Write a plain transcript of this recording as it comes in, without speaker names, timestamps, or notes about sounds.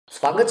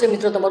સ્વાગત છે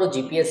મિત્રો તમારું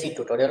જીપીએસસી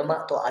ટ્યુટોરિયલમાં।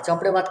 તો આજે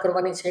આપણે વાત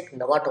કરવાની છે એક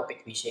નવા ટોપિક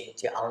વિશે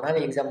જે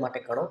આવનારી એક્ઝામ માટે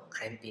ઘણો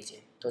ખાનગી છે।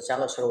 તો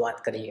ચાલો શરૂઆત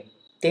કરીએ।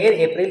 13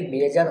 એપ્રિલ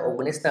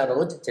 2019ના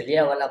રોજ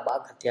જલિયાવાલા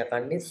બાગ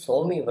હત્યાકાંડની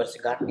 100મી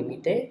વર્ષગાંઠ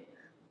નિમિત્તે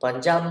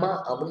પંજાબમાં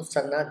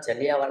અમૃતસરના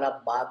જલિયાવાલા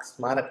બાગ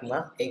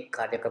સ્મારકમાં એક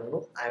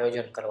કાર્યક્રમનું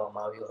આયોજન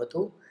કરવામાં આવ્યું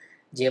હતું,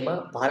 જેમાં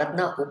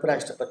ભારતના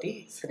ઉપરાષ્ટ્રપતિ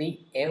શ્રી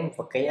એમ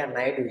વેંકૈયા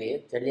નાયડુએ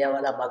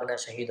જલિયાવાલા બાગના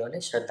શહીદોને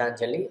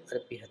શ્રદ્ધાંજલિ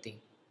અર્પી હતી।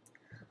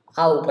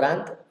 આ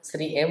ઉપરાંત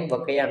શ્રી એમ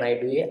વેંકૈયા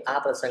નાયડુએ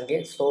આ પ્રસંગે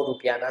 100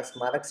 રૂપિયાના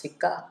સ્મારક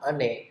સિક્કા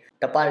અને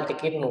ટપાલ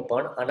ટિકિટનું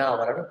પણ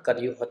અનાવરણ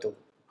કર્યું હતું।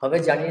 હવે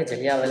જાણીએ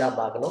જલિયાવાલા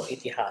બાગનો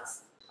ઇતિહાસ।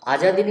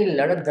 આઝાદીની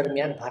લડત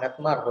દરમિયાન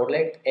ભારતમાં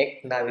રોલેટ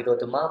એક્ટના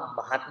વિરોધમાં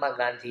મહાત્મા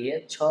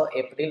ગાંધીએ 6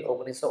 એપ્રિલ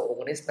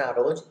 1919ના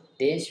રોજ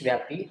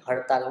દેશવ્યાપી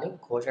હડતાલની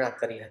ઘોષણા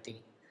કરી હતી।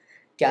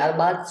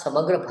 ત્યારબાદ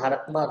સમગ્ર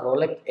ભારતમાં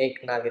રોલેટ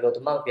એક્ટના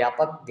વિરોધમાં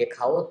વ્યાપક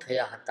દેખાવો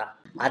થયા હતા।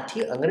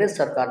 આથી અંગ્રેજ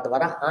સરકાર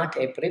દ્વારા 8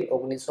 એપ્રિલ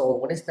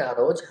 1919ના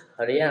રોજ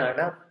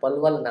હરિયાણાના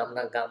પલવલ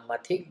નામના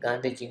ગામમાંથી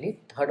ગાંધીજીની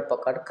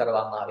ધરપકડ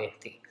કરવામાં આવી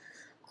હતી।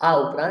 આ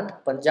ઉપરાંત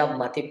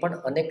પંજાબમાંથી પણ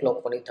અનેક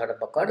લોકોની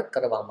ધરપકડ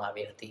કરવામાં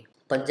આવી હતી।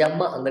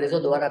 પંજાબમાં અંગ્રેજો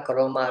દ્વારા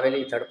કરવામાં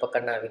આવેલી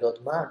ધરપકડના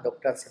વિરોધમાં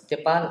ડૉક્ટર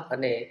સત્યપાલ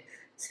અને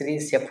શ્રી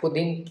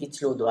સૈફુદ્દીન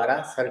કિચલુ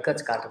દ્વારા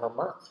સરઘસ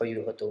કાઢવામાં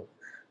આવ્યું હતું।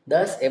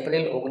 10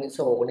 એપ્રિલ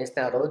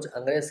 1919ના રોજ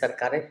અંગ્રેજ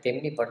સરકારે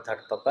તેમની પણ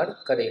ધરપકડ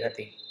કરી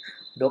હતી।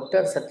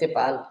 ડૉક્ટર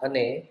સત્યપાલ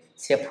અને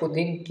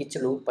સૈફુદ્દીન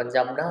કિચલુ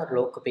પંજાબના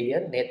લોકપ્રિય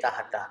નેતા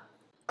હતા।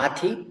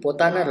 આથી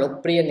પોતાના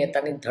લોકપ્રિય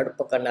નેતાની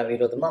ધરપકડના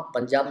વિરોધમાં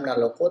પંજાબના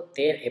લોકો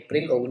 13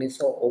 એપ્રિલ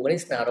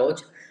 1919ના રોજ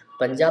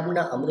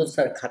પંજાબના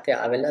અમૃતસર ખાતે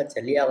આવેલા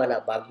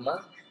જલિયાવાલા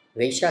બાગમાં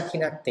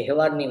વૈશાખીના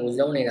તહેવારની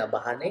ઉજવણીના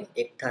બહાને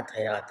એકઠા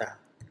થયા હતા।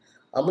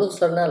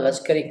 અમૃતસરના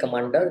લશ્કરી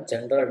કમાન્ડર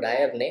જનરલ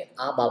ડાયરને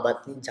આ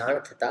બાબતની જાણ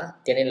થતાં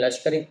તેની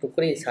લશ્કરી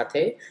ટુકડી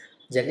સાથે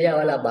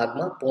જલિયાવાલા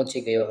બાગમાં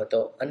પહોંચી ગયો હતો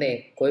અને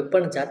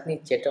કોઈપણ જાતની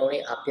ચેતવણી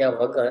આપ્યા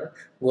વગર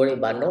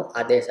ગોળીબારનો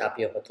આદેશ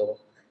આપ્યો હતો।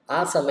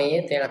 આ સમયે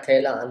ત્યાં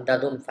થયેલા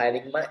અંધાધૂંધ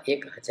ફાયરિંગમાં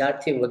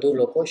 1000થી વધુ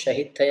લોકો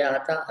શહીદ થયા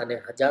હતા અને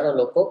હજારો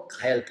લોકો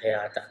ઘાયલ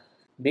થયા હતા।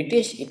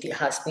 બ્રિટિશ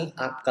ઇતિહાસની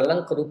આ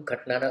કલંકરૂપ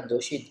ઘટનાના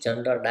દોષિત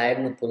જનરલ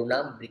ડાયરનું પૂરું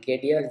નામ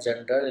બ્રિગેડિયર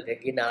જનરલ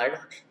રેગિનાલ્ડ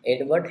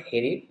એડવર્ડ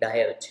હેરી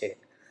ડાયર છે।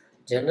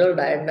 જનરલ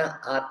ડાયરના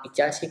આ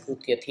પિચાસી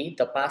કૃત્યથી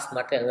તપાસ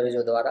માટે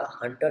અંગ્રેજો દ્વારા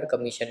હન્ટર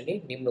કમિશનની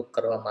નિમણૂક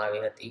કરવામાં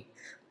આવી હતી।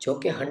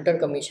 જોકે હન્ટર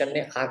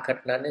કમિશને આ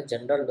ઘટનાને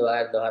જનરલ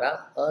ડાયર દ્વારા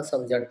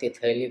અસમજણથી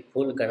થયેલી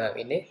ભૂલ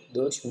ગણાવીને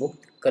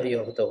દોષમુક્ત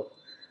કર્યો હતો।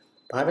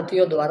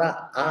 ભારતીયો દ્વારા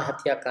આ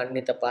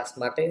હત્યાકાંડની તપાસ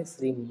માટે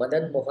શ્રી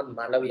મદન મોહન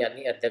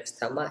માલવિયાની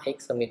અધ્યક્ષતામાં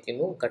એક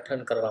સમિતિનું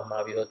ગઠન કરવામાં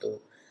આવ્યું હતું।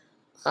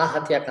 આ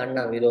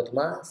હત્યાકાંડના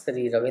વિરોધમાં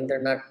શ્રી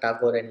રવિન્દ્રનાથ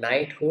ટાગોરે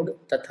નાઇટહુડ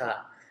તથા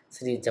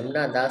શ્રી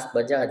જમનાદાસ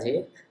બજાજે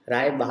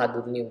રાય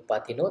બહાદુરની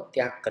ઉપાધિનો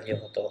ત્યાગ કર્યો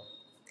હતો।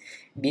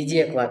 બીજી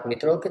એક વાત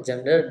મિત્રો કે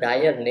જનરલ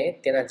ડાયરને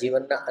તેના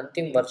જીવનના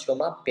અંતિમ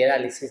વર્ષોમાં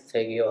પેરાલિસિસ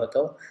થઈ ગયો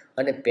હતો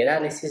અને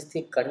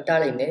પેરાલિસિસથી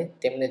કંટાળીને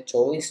તેમણે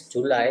 24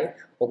 જુલાઈ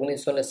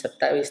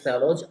 1927ના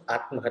રોજ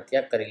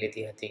આત્મહત્યા કરી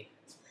લીધી હતી।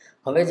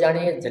 હવે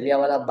જાણીએ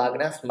જલિયાવાલા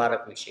બાગના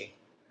સ્મારક વિશે।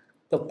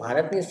 તો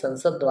ભારતની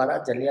સંસદ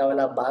દ્વારા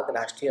જલિયાવાલા બાગ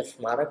રાષ્ટ્રીય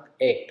સ્મારક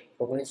એક્ટ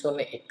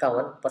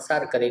 1951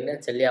 પસાર કરીને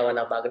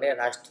જલિયાવાલા બાગને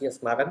રાષ્ટ્રીય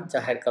સ્મારક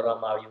જાહેર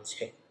કરવામાં આવ્યું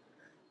છે।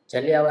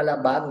 Jallianwala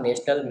Bagh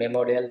national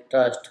memorial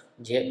trust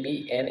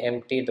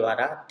JBNMT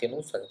દ્વારા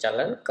તેનું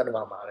સંચાલન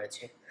કરવામાં આવે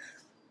છે।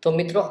 તો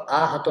મિત્રો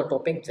આ હતો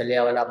ટોપિક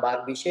જલિયાવાલા બાગ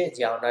વિશે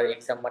જે આવનારી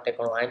એક્ઝામ માટે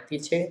ઘણો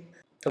આંકી છે।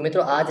 તો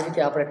મિત્રો આ જ રીતે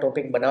આપણે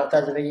ટોપિક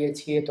બનાવતા જ રહીએ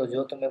છીએ। તો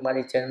જો તમે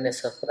મારી ચેનલને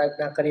સબસ્ક્રાઈબ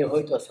ના કરી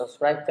હોય તો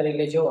સબસ્ક્રાઈબ કરી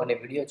લેજો અને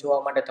વિડીયો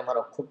જોવા માટે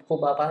તમારો ખૂબ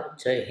ખૂબ આભાર।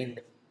 જય હિન્દ।